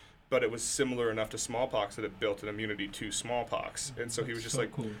cows, but it was similar enough to smallpox that it built an immunity to smallpox. And so he was just So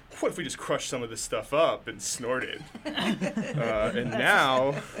like, cool. what if we just crush some of this stuff up and snort it? And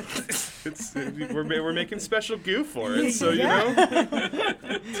now we're making special goo for it. So, you know,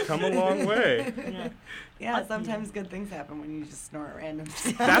 it's come a long way. Yeah. Yeah, sometimes good things happen when you just snort random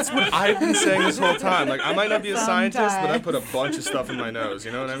stuff. That's what I've been saying this whole time. Like, I might not be a scientist, but I Sometimes. put a bunch of stuff in my nose.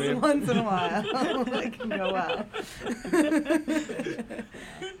 You know what I mean? Once in a while. It can go well.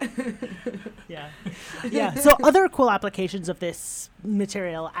 Yeah. Yeah. So other cool applications of this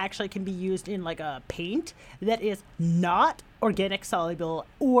material actually can be used in like a paint that is not organic soluble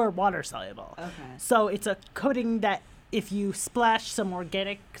or water soluble. Okay. So it's a coating that if you splash some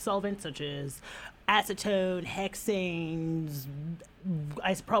organic solvents such as acetone, hexanes,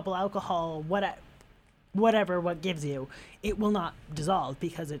 isopropyl alcohol, whatever what gives you, it will not dissolve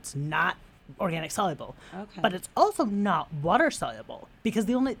because it's not organic soluble. Okay. But it's also not water soluble because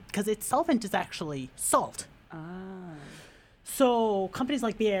its solvent is actually salt. Ah. So companies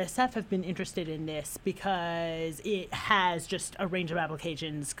like BASF have been interested in this because it has just a range of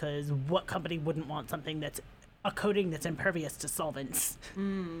applications, because what company wouldn't want something that's a coating that's impervious to solvents?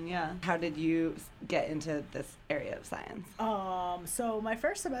 Yeah. How did you get into this area of science? So my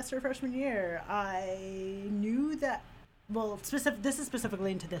first semester, freshman year, I knew that, this is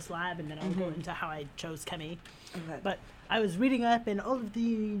specifically into this lab, and then I'll go into how I chose chemi. Okay. But I was reading up, and all of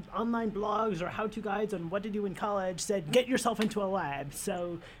the online blogs or how-to guides on what to do in college said, get yourself into a lab.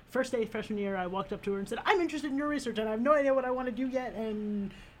 So first day freshman year, I walked up to her and said, I'm interested in your research, and I have no idea what I want to do yet,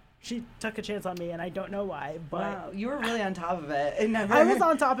 and she took a chance on me, and I don't know why, but Wow, you were really on top of it. It never. I was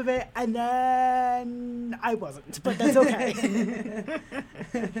on top of it, and then I wasn't, but that's okay.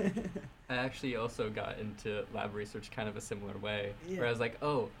 I actually also got into lab research kind of a similar way, Yeah. where I was like,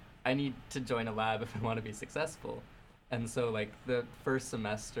 oh, I need to join a lab if I want to be successful. And so, like, the first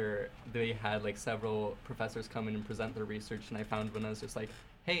semester, they had, like, several professors come in and present their research, and I found one I was just like,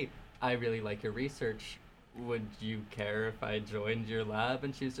 hey, I really like your research. Would you care if I joined your lab?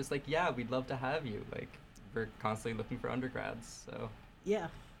 And she was just like, yeah, we'd love to have you. Like, we're constantly looking for undergrads, so. Yeah.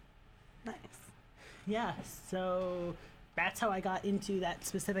 Nice. Yeah, so that's how I got into that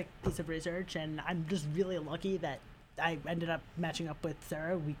specific piece of research, and I'm just really lucky that I ended up matching up with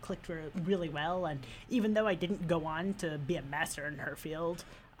Sarah. We clicked really well, and even though I didn't go on to be a master in her field,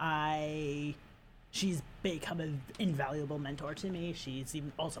 she's become an invaluable mentor to me. She's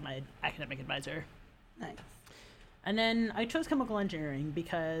also my academic advisor. Nice. And then I chose chemical engineering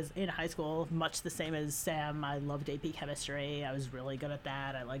because in high school, much the same as Sam, I loved AP chemistry. I was really good at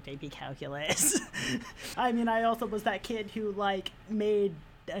that. I liked AP calculus. I mean, I also was that kid who, like, made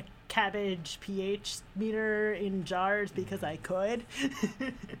a cabbage pH meter in jars because I could.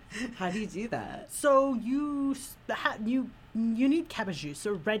 How do you do that? So you need cabbage juice,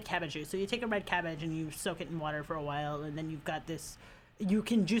 so red cabbage juice. So you take a red cabbage and you soak it in water for a while, and then you've got this. You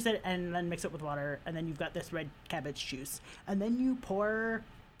can juice it and then mix it with water, and then you've got this red cabbage juice. And then you pour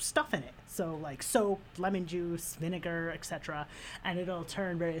stuff in it. So, like soap, lemon juice, vinegar, etc. And it'll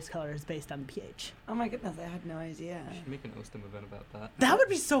turn various colors based on the pH. Oh my goodness, I had no idea. We should make an OSTEM event about that. That would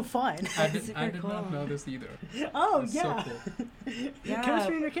be so fun. I did Super not cool. know this either. Oh, That's yeah. so cool. Yeah.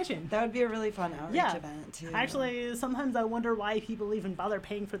 Chemistry in your kitchen. That would be a really fun outreach Yeah. event too. Actually, sometimes I wonder why people even bother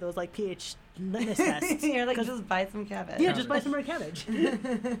paying for those, like, pH litmus tests. you're like, 'Cause- just buy some cabbage. Yeah, just buy some red cabbage.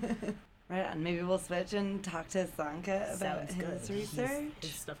 Right on. Maybe we'll switch and talk to Sanka about Sounds his good. research.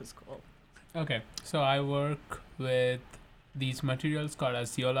 His stuff is cool. Okay, so I work with these materials called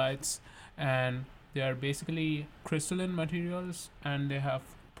as zeolites, and they are basically crystalline materials, and they have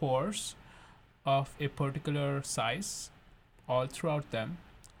pores of a particular size all throughout them.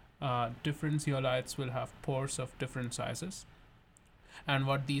 Different zeolites will have pores of different sizes. And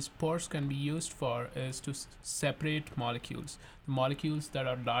what these pores can be used for is to separate molecules. The molecules that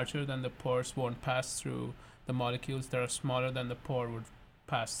are larger than the pores won't pass through. The molecules that are smaller than the pore would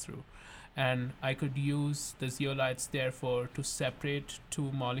pass through. And I could use the zeolites, therefore, to separate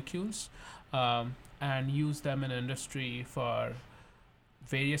two molecules and use them in industry for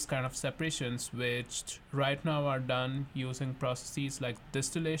various kind of separations, which right now are done using processes like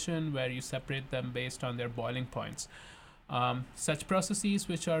distillation, where you separate them based on their boiling points. Such processes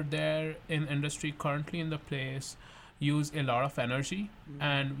which are there in industry currently in the place use a lot of energy,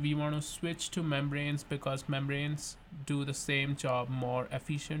 and we want to switch to membranes because membranes do the same job more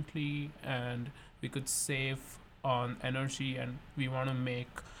efficiently, and we could save on energy, and we want to make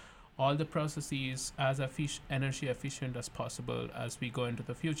all the processes as energy efficient as possible as we go into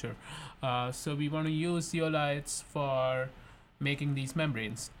the future. So we want to use zeolites for making these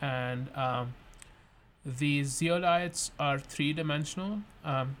membranes, and these zeolites are three-dimensional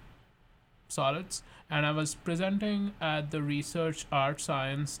solids, and I was presenting at the Research Art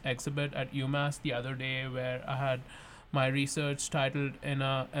Science exhibit at UMass the other day, where I had my research titled in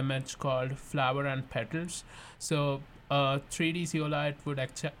a image called Flower and Petals. So a 3D zeolite would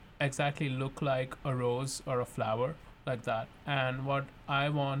exactly look like a rose or a flower, like that. And what I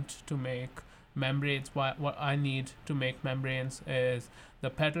want to make membranes, what I need to make membranes is the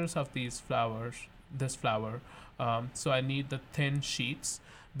petals of this flower. So I need the thin sheets,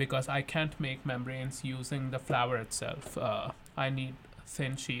 because I can't make membranes using the flour itself. I need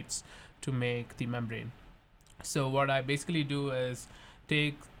thin sheets to make the membrane. So what I basically do is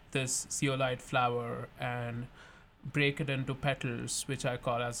take this zeolite flour and break it into petals, which I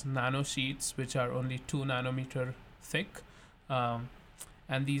call as nano sheets, which are only 2 nanometer thick.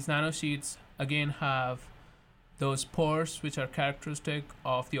 And these nano sheets again have those pores which are characteristic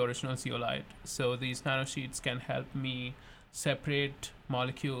of the original zeolite. So these nanosheets can help me separate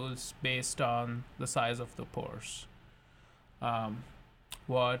molecules based on the size of the pores.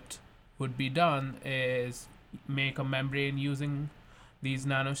 What would be done is make a membrane using these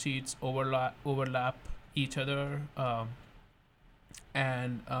nanosheets overlap each other,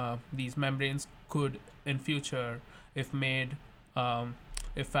 and these membranes could in future, if made,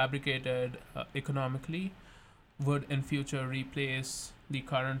 if fabricated economically, would in future replace the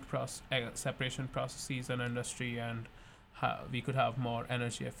current separation processes in industry, and we could have more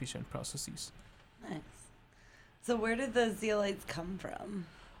energy efficient processes. Nice. So where did the zeolites come from?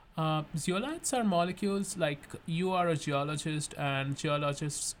 Zeolites are molecules, like you are a geologist, and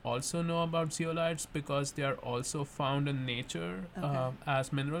geologists also know about zeolites because they are also found in nature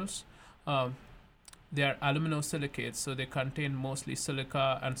as minerals. They are aluminosilicates, so they contain mostly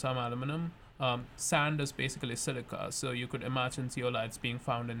silica and some aluminum. Sand is basically silica, so you could imagine zeolites being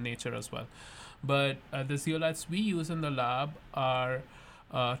found in nature as well. But the zeolites we use in the lab are,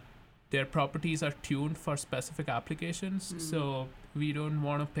 their properties are tuned for specific applications. So we don't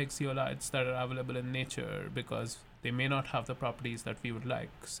want to pick zeolites that are available in nature because they may not have the properties that we would like.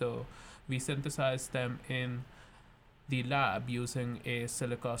 So we synthesize them in the lab using a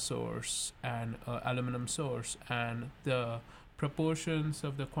silica source and aluminum source, and the proportions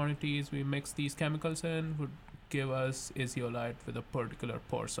of the quantities we mix these chemicals in would give us a zeolite with a particular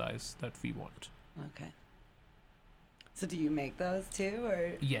pore size that we want. Okay. So do you make those too,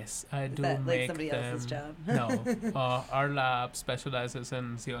 or Yes, I is do that like make somebody them. else's job? No, our lab specializes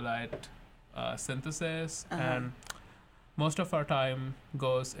in zeolite synthesis, and most of our time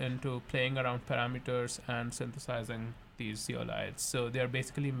goes into playing around parameters and synthesizing these zeolites. So they are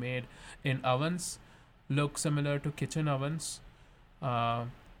basically made in ovens, look similar to kitchen ovens,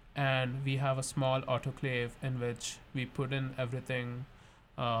 and we have a small autoclave in which we put in everything.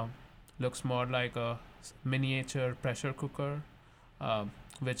 Looks more like a miniature pressure cooker,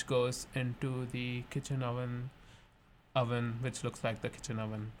 which goes into the kitchen oven, which looks like the kitchen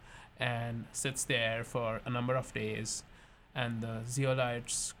oven, and sits there for a number of days, and the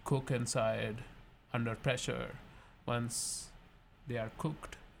zeolites cook inside under pressure. Once they are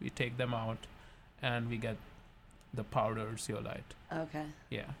cooked, we take them out and we get the powdered zeolite. Okay.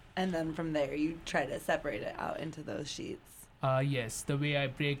 Yeah. And then from there, you try to separate it out into those sheets. Yes, the way I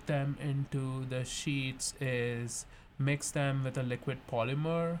break them into the sheets is mix them with a liquid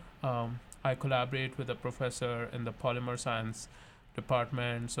polymer. I collaborate with a professor in the polymer science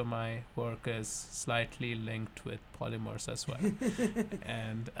department, so my work is slightly linked with polymers as well.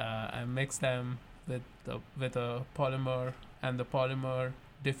 And I mix them with a polymer, and the polymer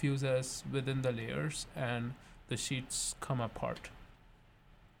diffuses within the layers, and the sheets come apart.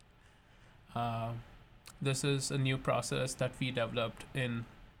 This is a new process that we developed in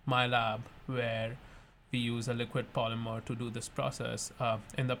my lab, where we use a liquid polymer to do this process.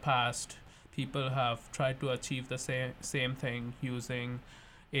 In the past, people have tried to achieve the same thing using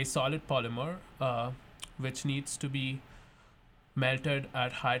a solid polymer, which needs to be melted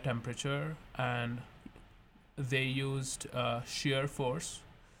at high temperature, and they used shear force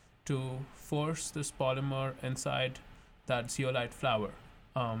to force this polymer inside that zeolite flour.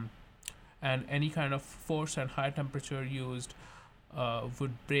 And any kind of force and high temperature used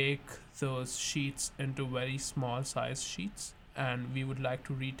would break those sheets into very small size sheets, and we would like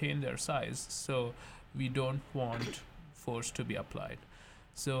to retain their size, so we don't want force to be applied.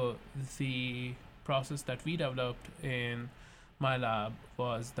 So the process that we developed in my lab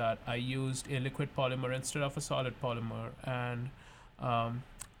was that I used a liquid polymer instead of a solid polymer, and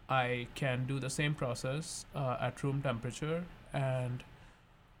I can do the same process at room temperature and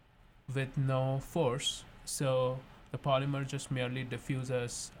with no force. So the polymer just merely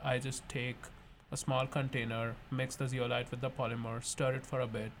diffuses. I just take a small container, mix the zeolite with the polymer, stir it for a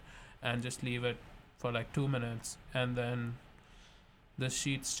bit, and just leave it for like 2 minutes, and then the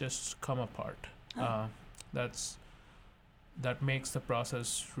sheets just come apart. That makes the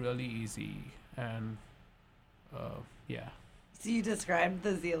process really easy, and yeah. So you described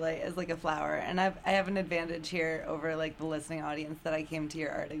the zeolite as like a flower, and I have an advantage here over like the listening audience that I came to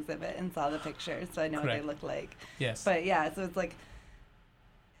your art exhibit and saw the pictures, so I know Correct. what they look like. Yes. But yeah, so it's like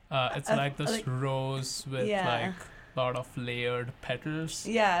it's like this rose with like lot of layered petals.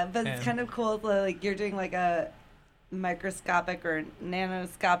 Yeah, but it's And- kind of cool. Like you're doing like a microscopic or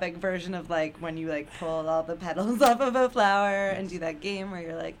nanoscopic version of like when you like pull all the petals off of a flower and do that game where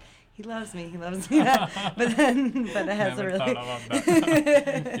you're like, he loves me, but it has Never a thought really about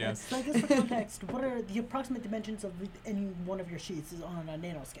that. Yes. So I guess for context, what are the approximate dimensions of any one of your sheets is on a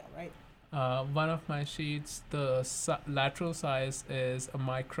nanoscale, right? One of my sheets, the lateral size is a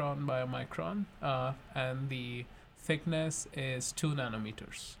micron by a micron, and the thickness is 2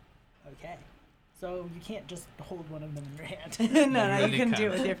 nanometers. Okay. So you can't just hold one of them in your hand. no, really you can do it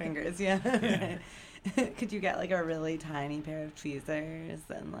can't. with your fingers. Yeah. Yeah. Could you get like a really tiny pair of tweezers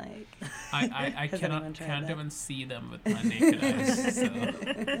and like? I Has anyone tried can't that? even see them with my naked eyes. So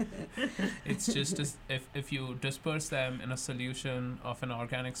it's just if you disperse them in a solution of an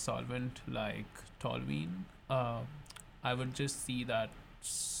organic solvent like toluene, I would just see that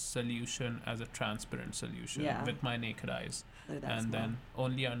solution as a transparent solution Yeah. with my naked eyes, Like that and small. then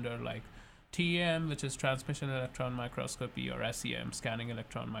only under like TEM, which is transmission electron microscopy, or SEM, scanning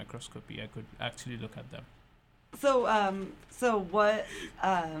electron microscopy, I could actually look at them. So what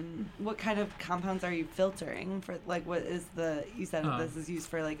kind of compounds are you filtering for? Like, what is you said that this is used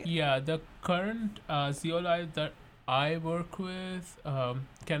for like. Yeah, the current zeolite that I work with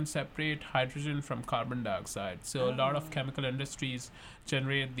can separate hydrogen from carbon dioxide. So a lot of Oh. chemical industries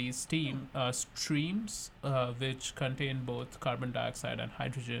generate these streams which contain both carbon dioxide and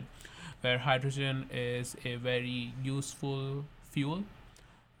hydrogen, where hydrogen is a very useful fuel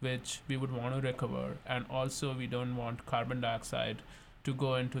which we would want to recover, and also we don't want carbon dioxide to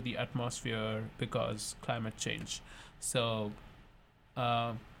go into the atmosphere because climate change. So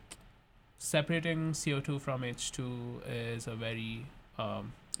separating CO2 from H2 is a very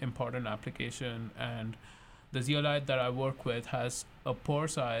important application, and the zeolite that I work with has a pore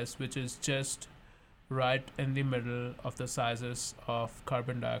size which is just right in the middle of the sizes of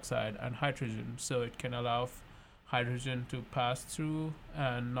carbon dioxide and hydrogen, so it can allow hydrogen to pass through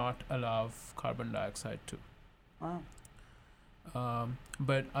and not allow carbon dioxide to. Wow.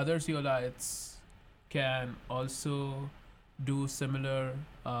 But other zeolites can also do similar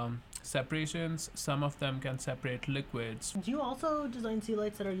separations. Some of them can separate liquids. Do you also design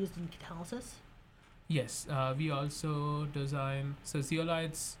zeolites that are used in catalysis? Yes, we also design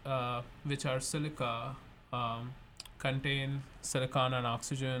zeolites, which are silica, contain silicon and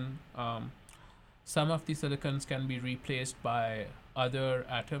oxygen. Some of the silicons can be replaced by other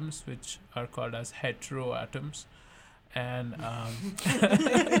atoms, which are called as heteroatoms. And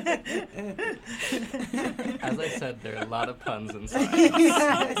As I said, there are a lot of puns inside.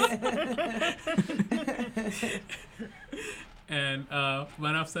 and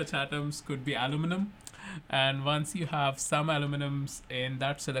one of such atoms could be aluminum. And once you have some aluminums in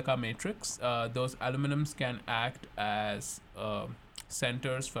that silica matrix, those aluminums can act as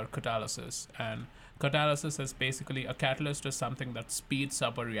centers for catalysis. And catalysis is basically a catalyst is something that speeds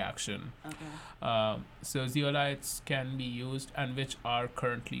up a reaction. Okay. So zeolites can be used, and which are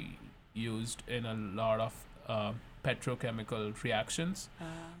currently used in a lot of petrochemical reactions.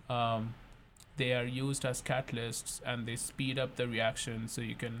 They are used as catalysts, and they speed up the reaction, so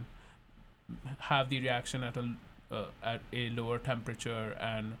you can have the reaction at a lower temperature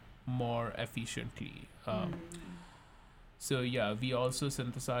and more efficiently. So yeah, we also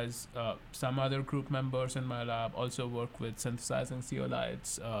synthesize. Some other group members in my lab also work with synthesizing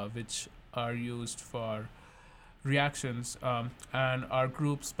zeolites, which are used for reactions. And our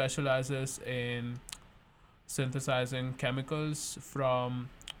group specializes in synthesizing chemicals from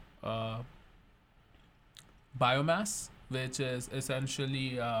biomass, which is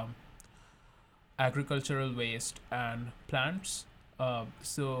essentially agricultural waste and plants.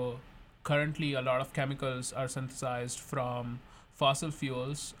 So currently a lot of chemicals are synthesized from fossil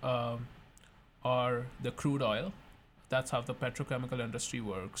fuels or the crude oil. That's how the petrochemical industry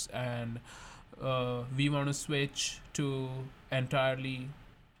works. And we want to switch to entirely,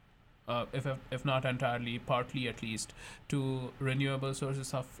 if not entirely, partly at least, to renewable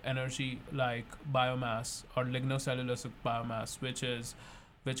sources of energy like biomass or lignocellulosic biomass,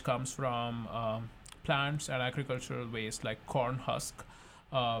 which comes from plants and agricultural waste like corn husk.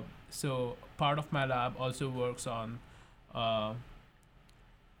 So part of my lab also works on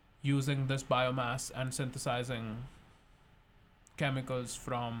using this biomass and synthesizing chemicals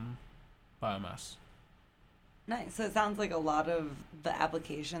from biomass. Nice. So it sounds like a lot of the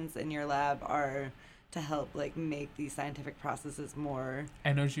applications in your lab are to help like make these scientific processes more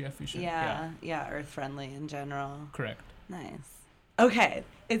Energy efficient. earth friendly in general. Correct. Nice. Okay,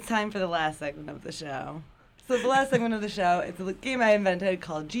 it's time for the last segment of the show. So the last segment of the show, it's a game I invented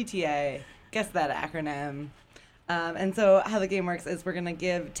called GTA. Guess that acronym. And so how the game works is we're going to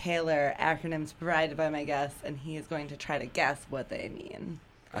give Taylor acronyms provided by my guests, and he is going to try to guess what they mean.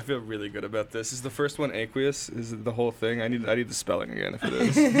 I feel really good about this. Is the first one aqueous? Is it the whole thing? I need the spelling again if it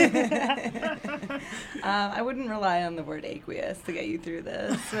is. I wouldn't rely on the word aqueous to get you through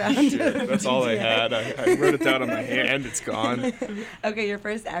this round. Shit, that's all I had. I wrote it down on my hand. It's gone. Okay, your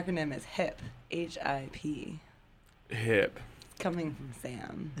first acronym is HIP. H-I-P. Hip. Coming from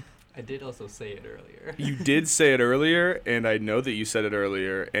Sam. I did also say it earlier. You did say it earlier, and I know that you said it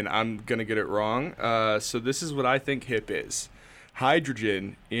earlier, and I'm going to get it wrong. So this is what I think HIP is.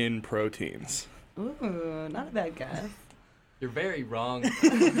 Hydrogen in proteins. Ooh, not a bad guess. You're very wrong.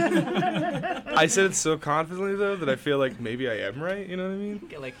 I said it so confidently, though, that I feel like maybe I am right. You know what I mean?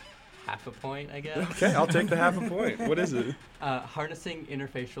 Get like half a point, I guess. Okay, I'll take the half a point. What is it? Harnessing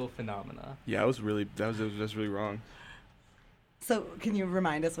interfacial phenomena. Yeah, that was really wrong. So can you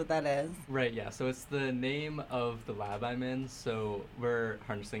remind us what that is? Right, yeah. So it's the name of the lab I'm in. So we're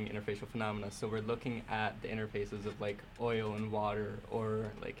harnessing interfacial phenomena. So we're looking at the interfaces of like oil and water, or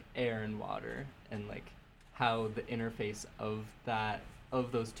like air and water, and like how the interface of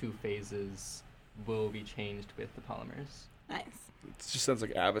those two phases will be changed with the polymers. Nice. It just sounds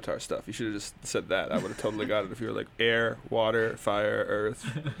like Avatar stuff. You should have just said that. I would have totally got it if you were like air, water, fire, earth.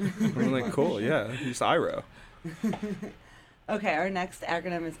 I'm like, cool, yeah, just IRO. Okay, our next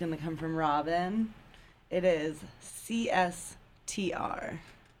acronym is going to come from Robin. It is CSTR.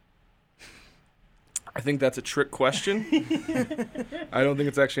 I think that's a trick question. I don't think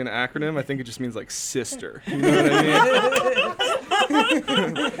it's actually an acronym. I think it just means like sister. You know what I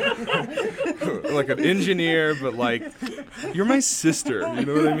mean? Like an engineer, but like, you're my sister. You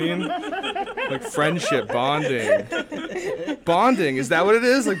know what I mean? Like friendship, bonding. Bonding, is that what it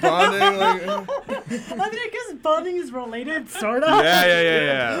is? Like bonding? Like, I mean, I guess bonding is related, sort of.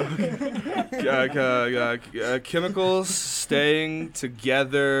 yeah. Chemicals staying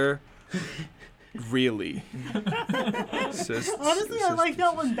together. Really. Honestly, I like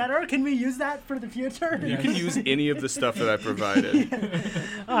that one better. Can we use that for the future? You can use any of the stuff that I provided.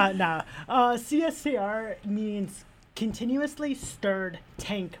 CSTR means continuously stirred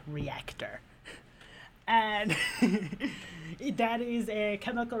tank reactor. And that is a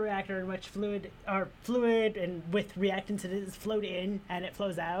chemical reactor in which fluid and with reactants it is flowed in and it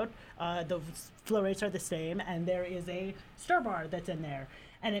flows out. The flow rates are the same, and there is a stir bar that's in there.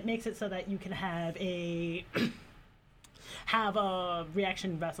 And it makes it so that you can have a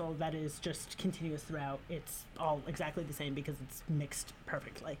reaction vessel that is just continuous throughout. It's all exactly the same because it's mixed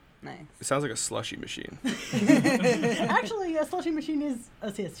perfectly. Nice. It sounds like a slushy machine. Actually, a slushy machine is a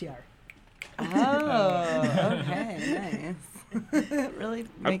CSTR. Oh, okay, nice. Really I'm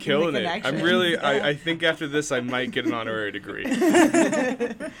making killing the it. I'm connections. really, I think after this I might get an honorary degree.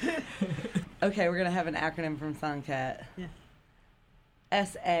 Okay, we're going to have an acronym from Songcat. Yeah.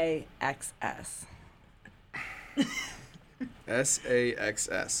 SAXS.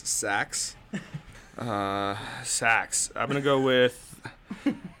 SAXS. Sax. Sax. I'm going to go with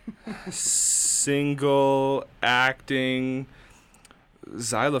single acting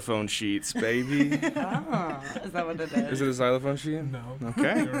xylophone sheets, baby. Oh, is that what it is? Is it a xylophone sheet? No.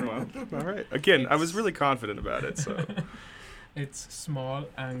 Okay. Well, all right. Again, I was really confident about it, so. It's small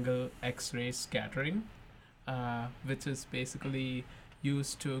angle X-ray scattering, which is basically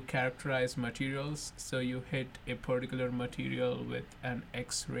used to characterize materials. So you hit a particular material with an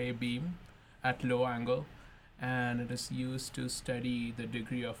X-ray beam at low angle, and it is used to study the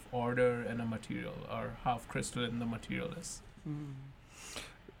degree of order in a material or how crystalline the material is.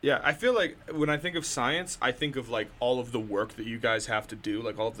 Yeah, I feel like when I think of science, I think of like all of the work that you guys have to do,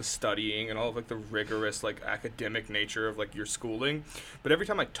 like all of the studying and all of like the rigorous like academic nature of like your schooling. But every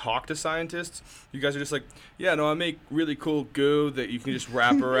time I talk to scientists, you guys are just like, yeah, no, I make really cool goo that you can just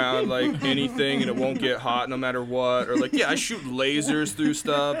wrap around like anything and it won't get hot no matter what. Or like, yeah, I shoot lasers through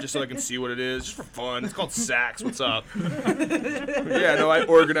stuff just so I can see what it is, just for fun. It's called SAX. What's up? Yeah, no, I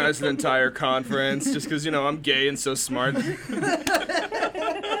organized an entire conference just because, you know, I'm gay and so smart.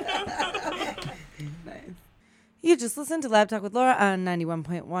 Nice. You just listened to Lab Talk with Laura on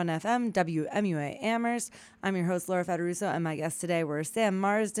 91.1 FM, WMUA Amherst. I'm your host, Laura Federico, and my guests today were Sam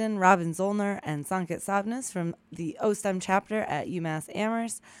Marsden, Robin Zollner, and Sanket Savnas from the OSTEM chapter at UMass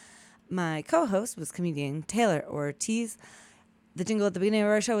Amherst. My co-host was comedian Taylor Ortiz. The jingle at the beginning of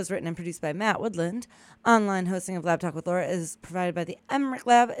our show was written and produced by Matt Woodland. Online hosting of Lab Talk with Laura is provided by the Emmerich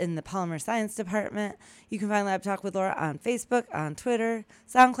Lab in the Polymer Science Department. You can find Lab Talk with Laura on Facebook, on Twitter,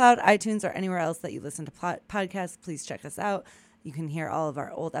 SoundCloud, iTunes, or anywhere else that you listen to podcasts. Please check us out. You can hear all of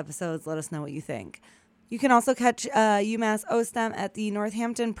our old episodes. Let us know what you think. You can also catch UMass OSTEM at the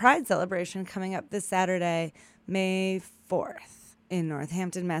Northampton Pride Celebration coming up this Saturday, May 4th in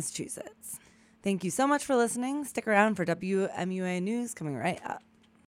Northampton, Massachusetts. Thank you so much for listening. Stick around for WMUA News coming right up.